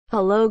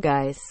Hello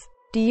guys.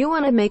 Do you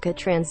want to make a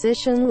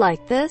transition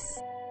like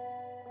this?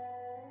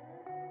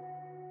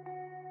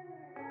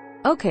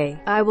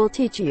 Okay, I will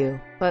teach you.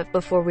 But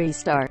before we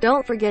start,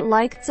 don't forget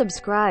like,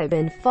 subscribe,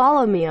 and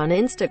follow me on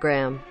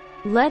Instagram.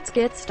 Let's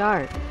get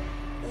started.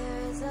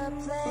 There is a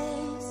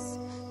place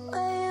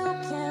where you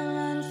can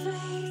run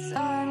free.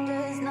 Time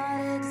does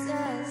not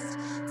exist.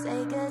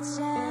 Take a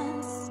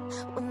chance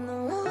when the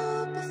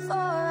road before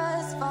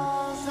us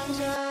falls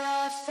under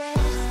our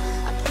face.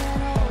 I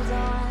can't hold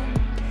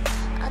on.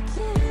 I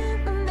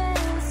can't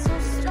remain so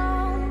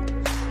strong.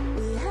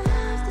 We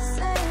have the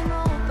same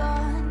old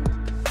bond,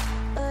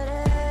 but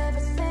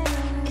everything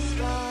is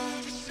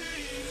wrong.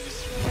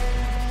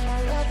 My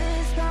love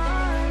is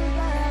gone,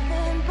 but I've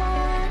been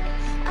born.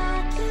 I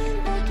can't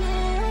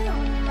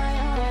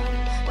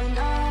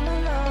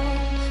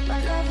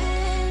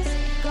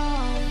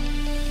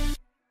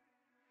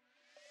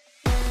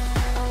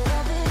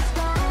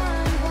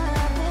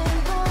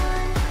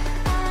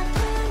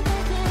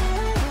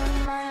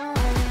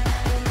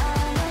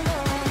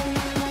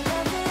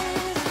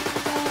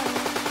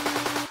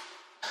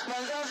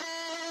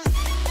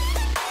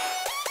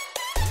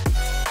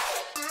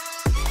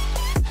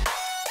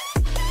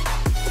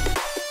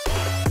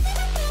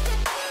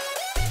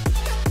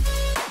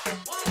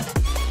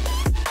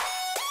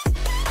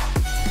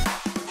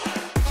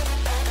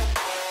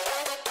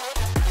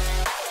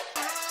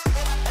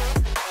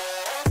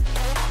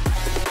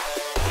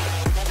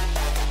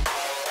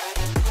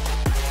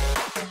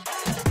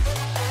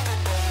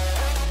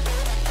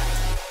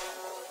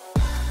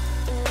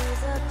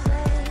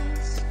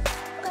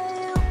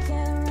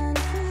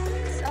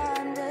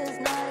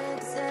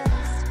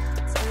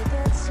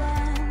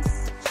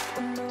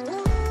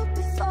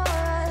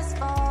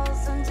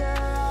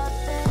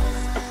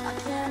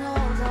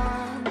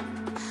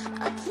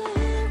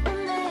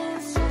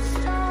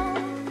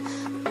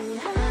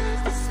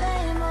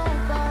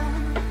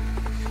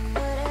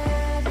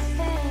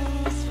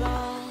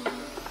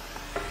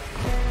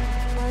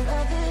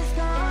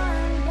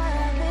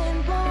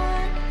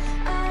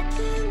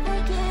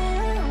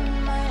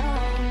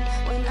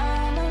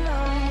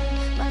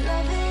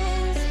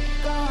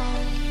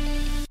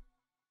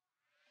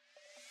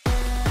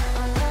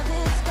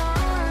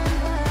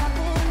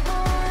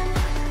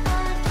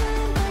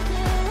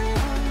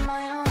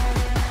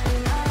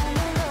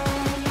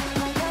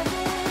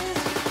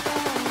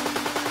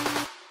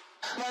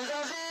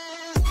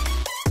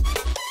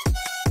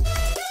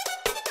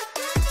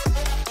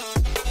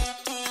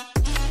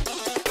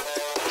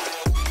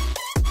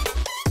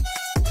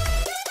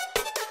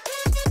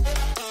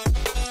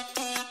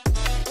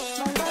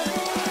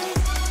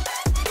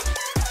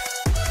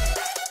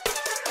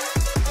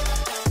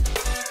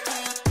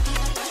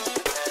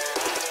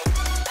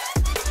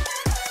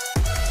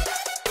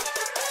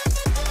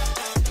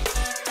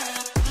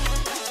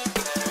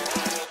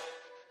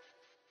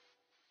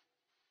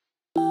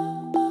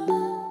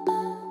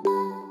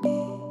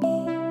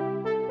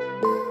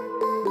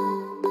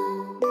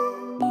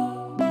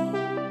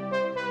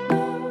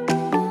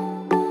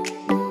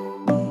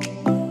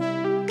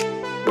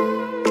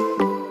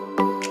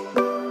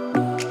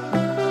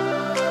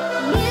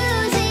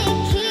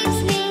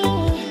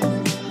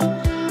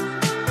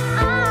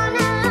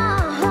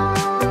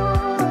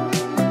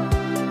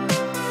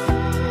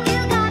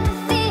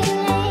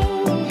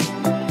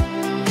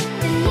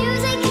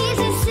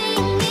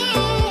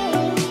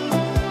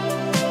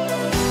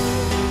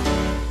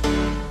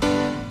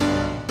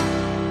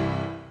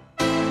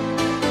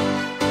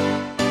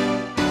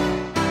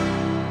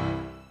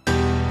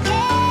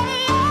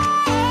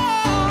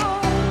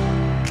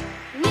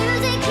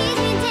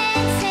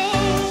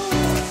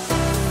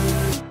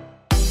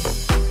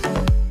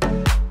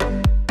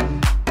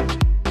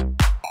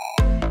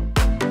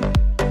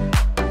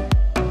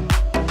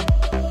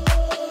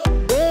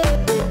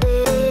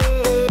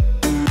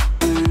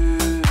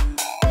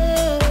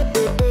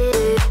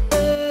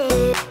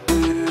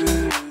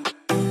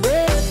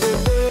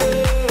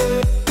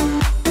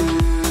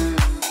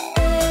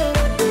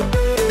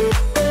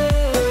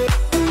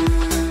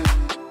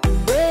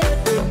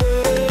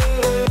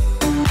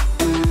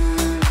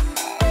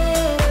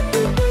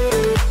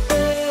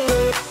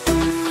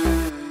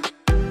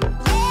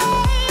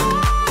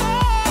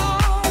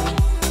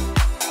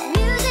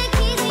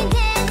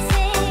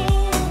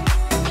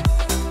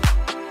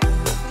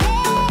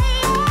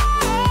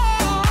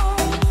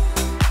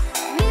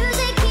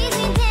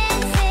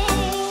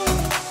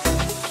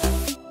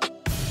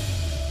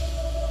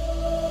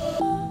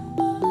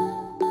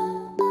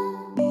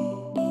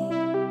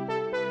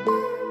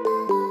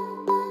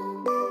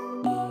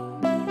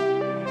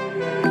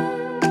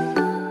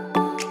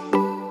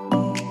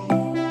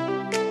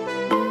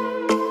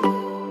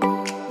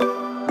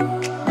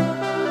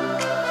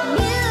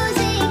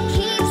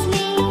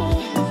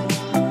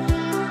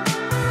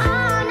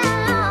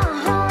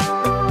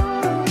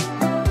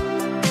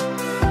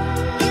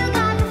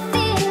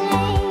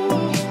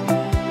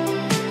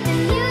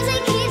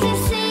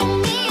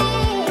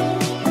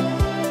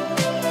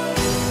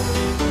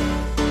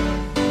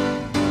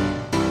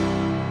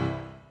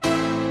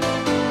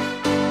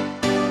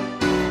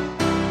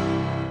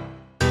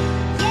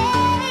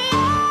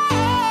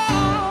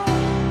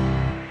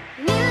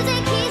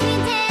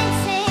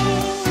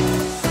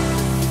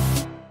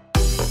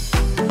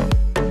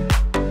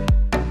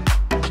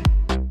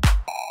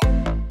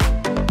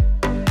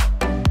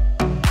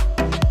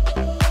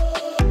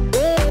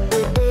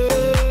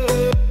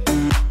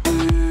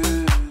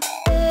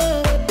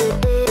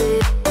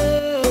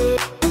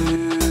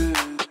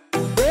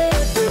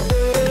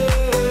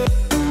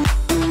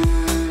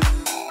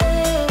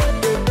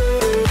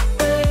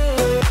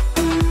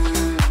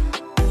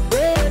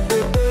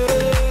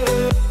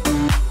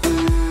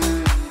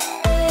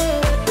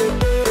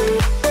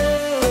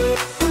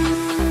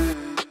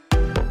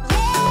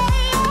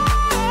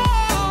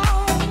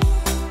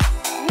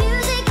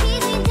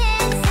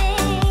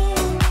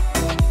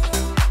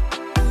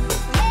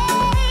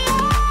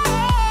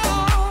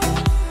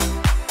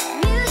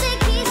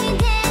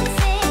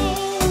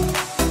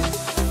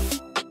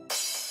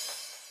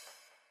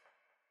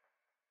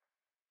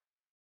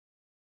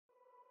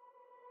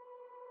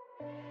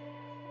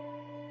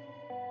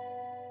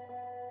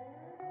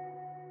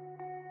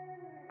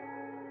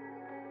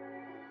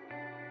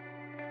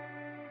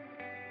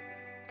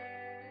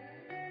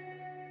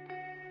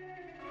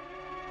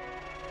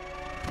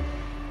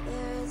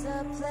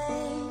a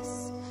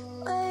place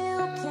where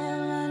you can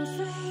run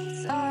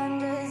free. Time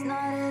does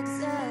not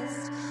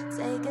exist.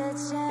 Take a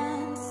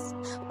chance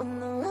when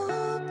the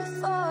road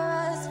before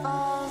us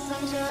falls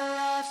under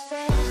our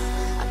face.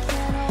 I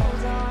can't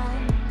hold on,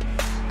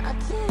 I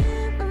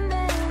can't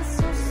remain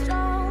so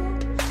strong.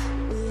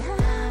 We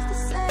have the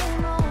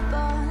same old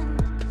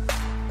bond,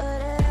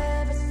 but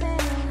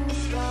everything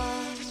is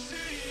wrong.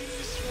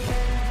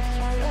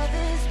 My love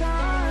is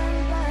gone,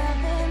 but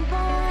I've been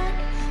born.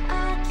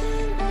 I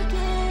can't make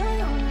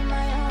it on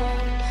my own.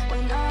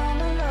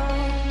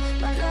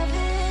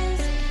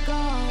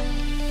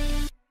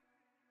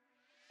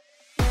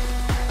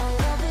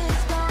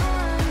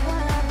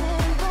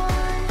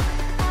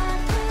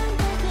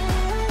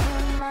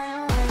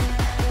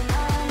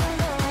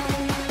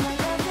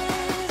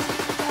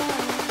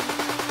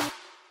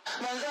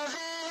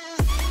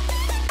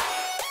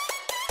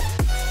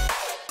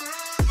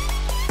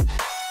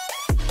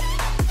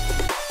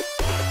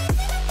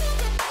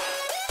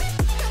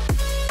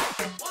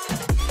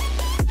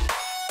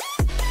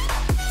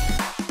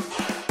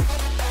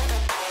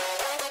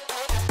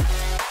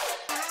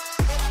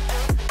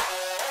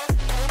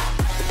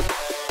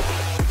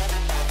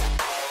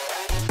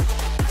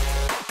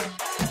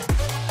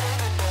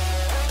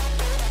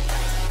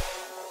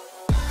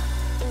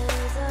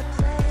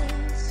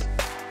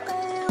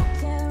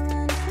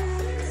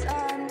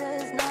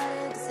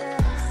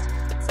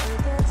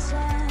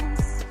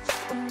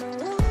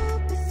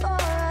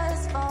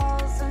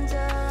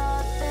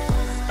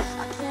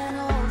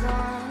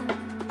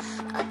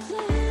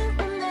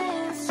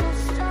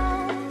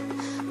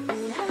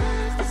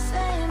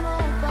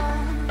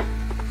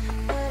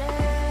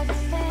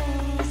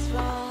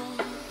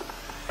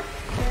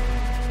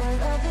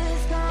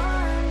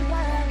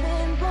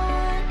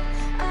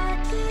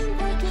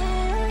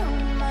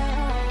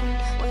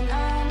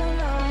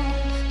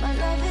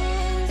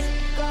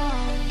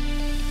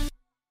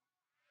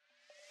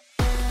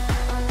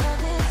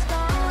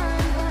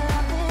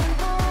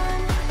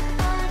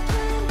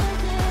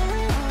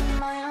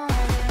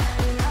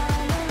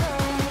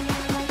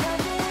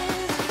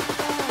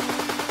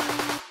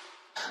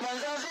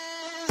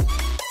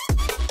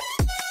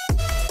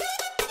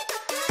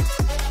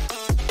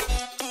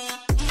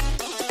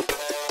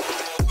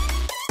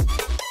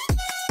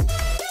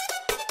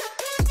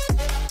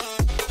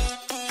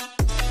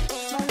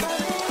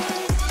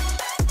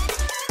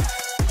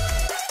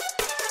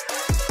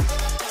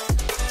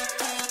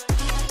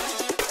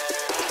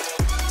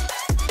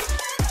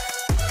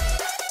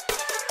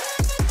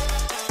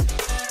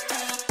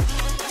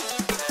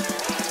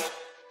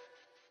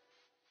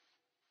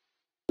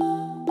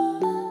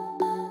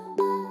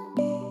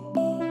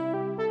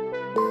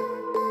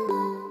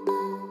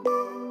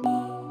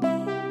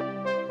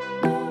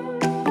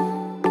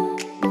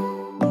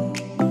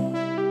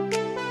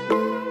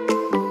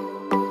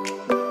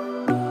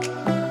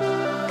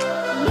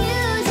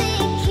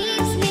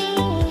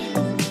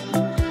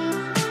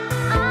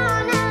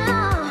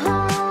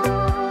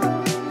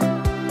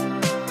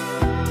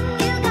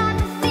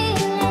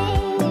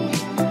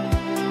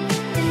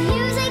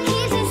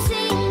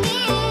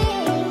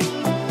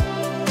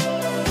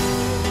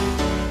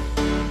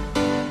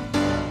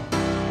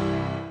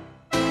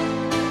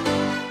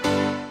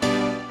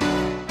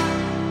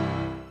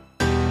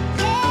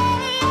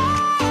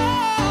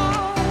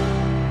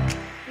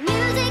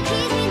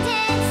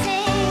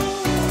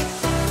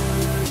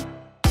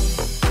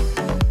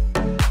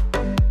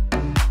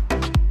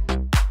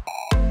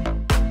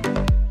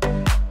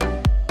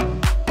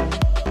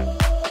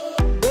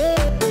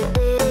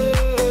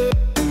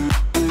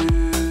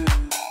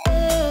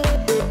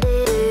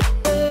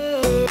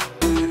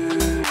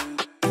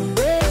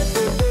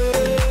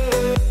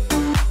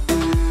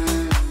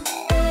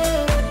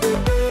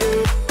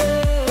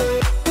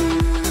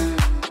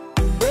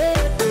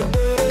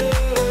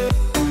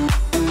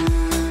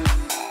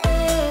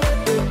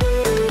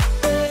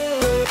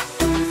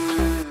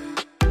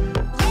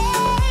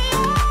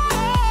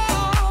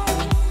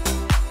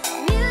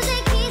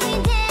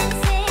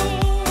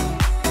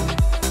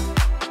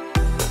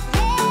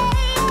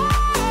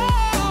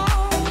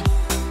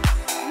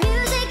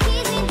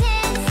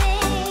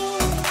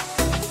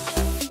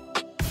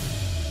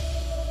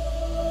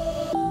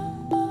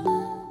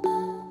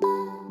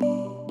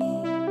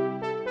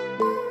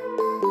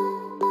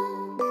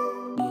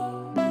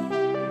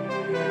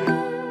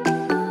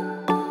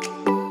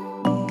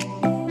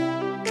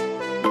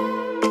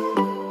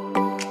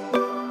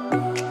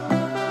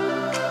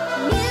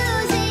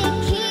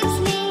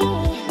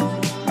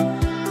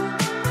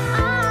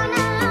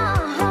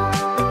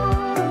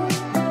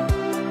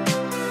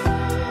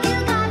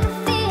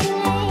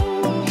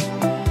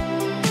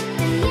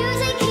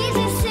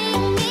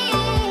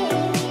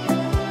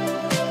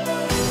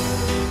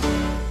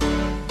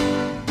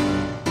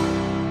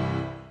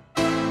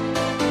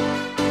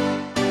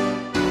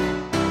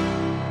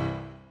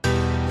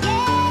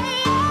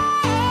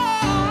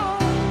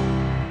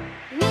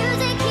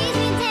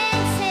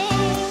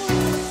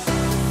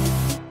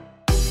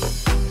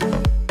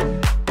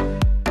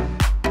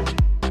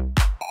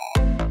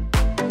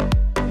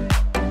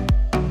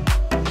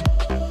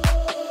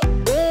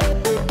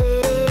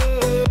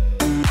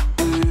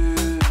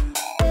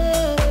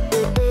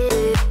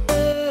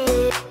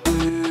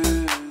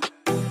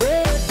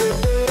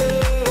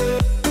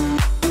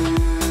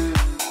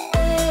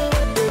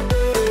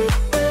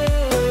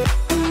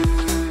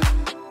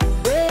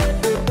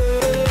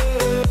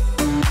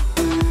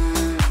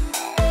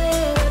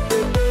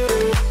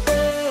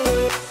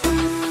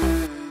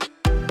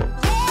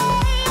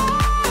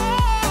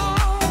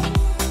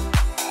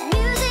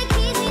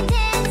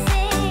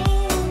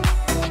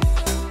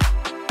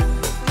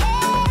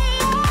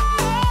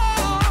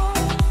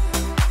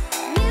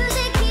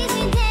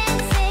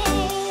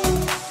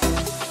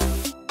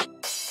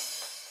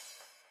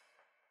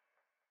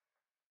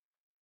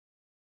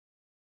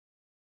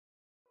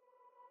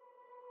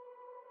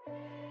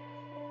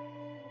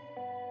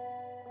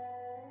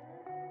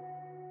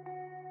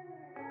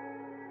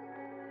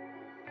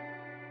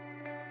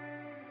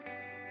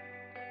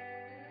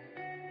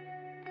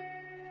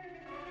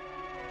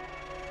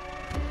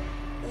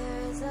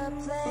 a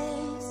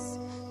place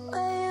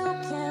where you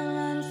can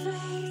run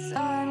free.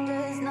 Time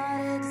does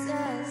not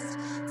exist.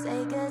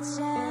 Take a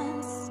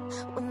chance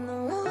when the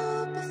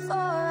road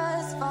before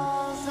us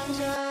falls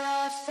under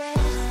our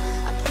face.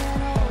 I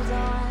can't hold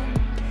on,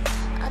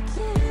 I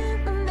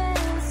can't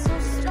remain so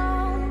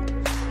strong.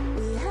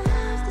 We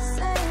have the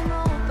same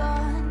old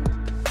bond,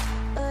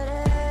 but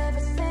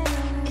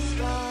everything's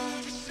wrong.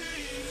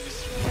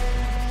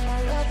 My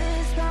love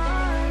is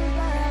gone,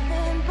 but I've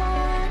been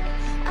born.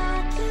 I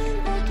can't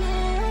make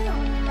it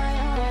on my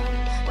own.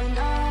 When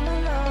I'm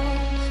alone,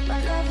 my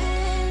love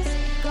is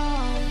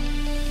gone.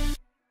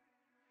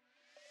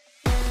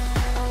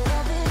 My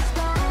love is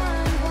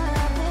gone, but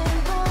I've been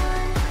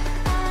born.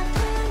 I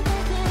can't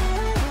make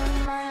it on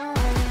my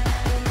own.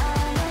 When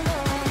I'm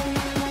alone,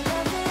 my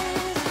love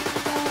is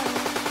gone.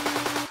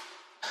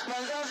 My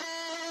love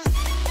is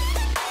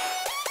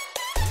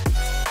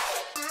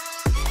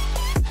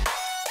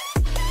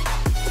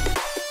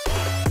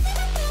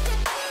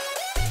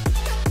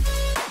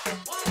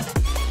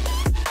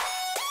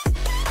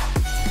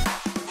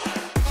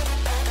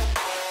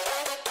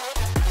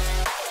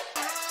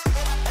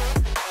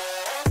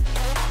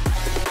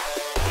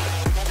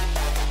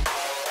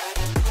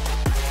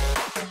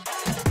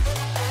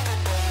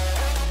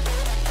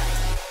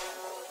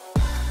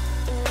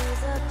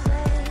There's a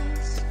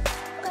place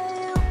where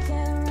you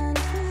can run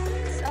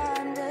free.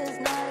 Time does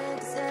not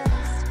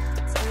exist.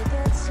 Take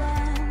a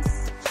chance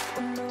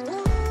when the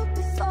road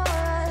before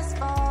us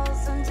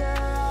falls under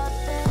our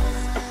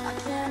face. I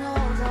can't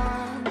hold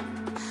on,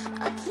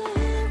 I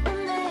can't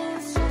remain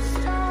so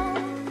strong.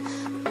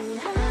 We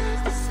have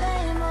the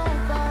same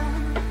old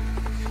bond,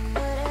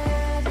 but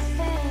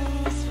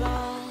everything's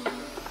wrong.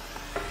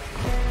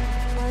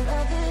 My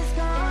love is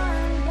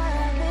gone, but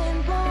I've been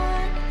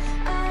born.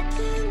 I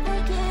can't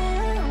make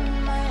it on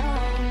my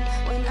own.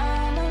 When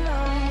I'm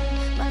alone,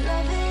 my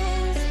love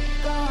is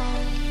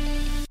gone.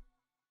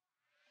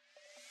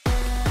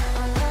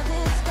 My love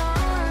is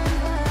gone,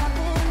 but I've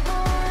been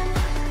born.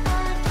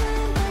 I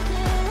can't make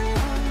it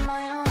on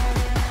my own.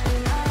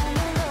 When I'm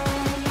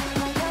alone,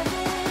 my love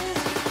is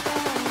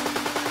gone.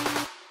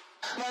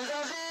 My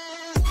love is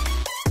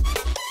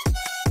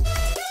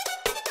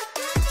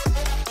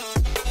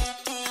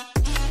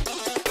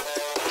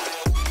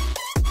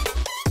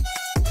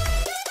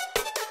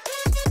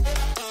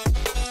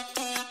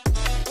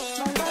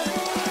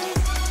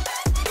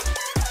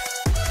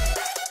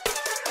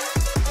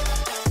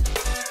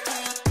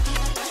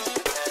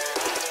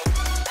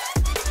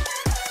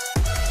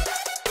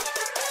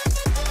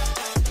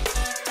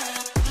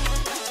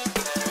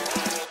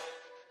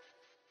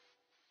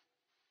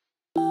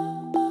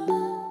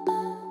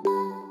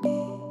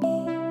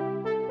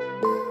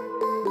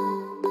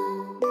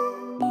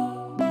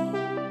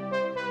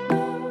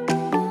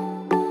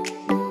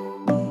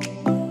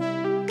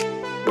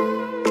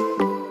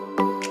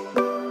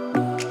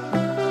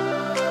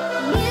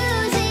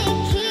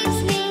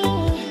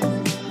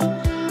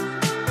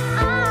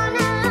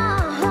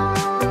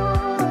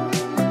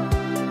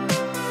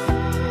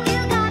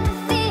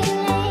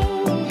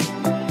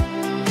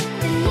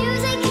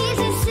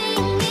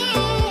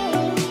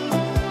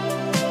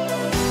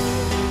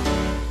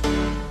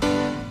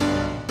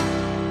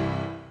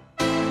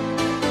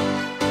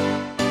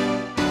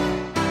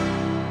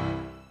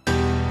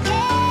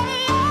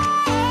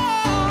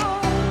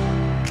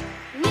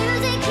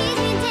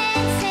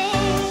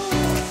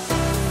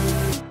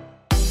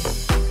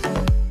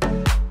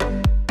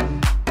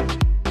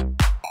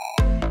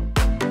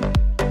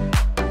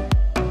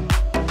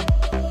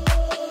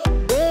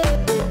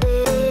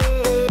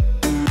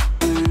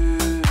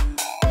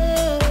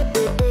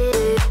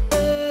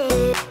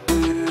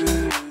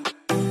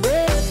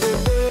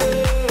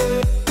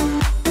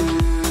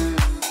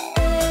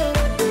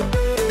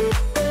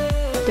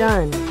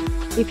Done.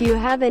 If you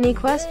have any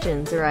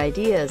questions or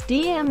ideas,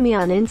 DM me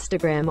on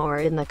Instagram or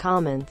in the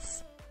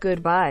comments.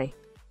 Goodbye.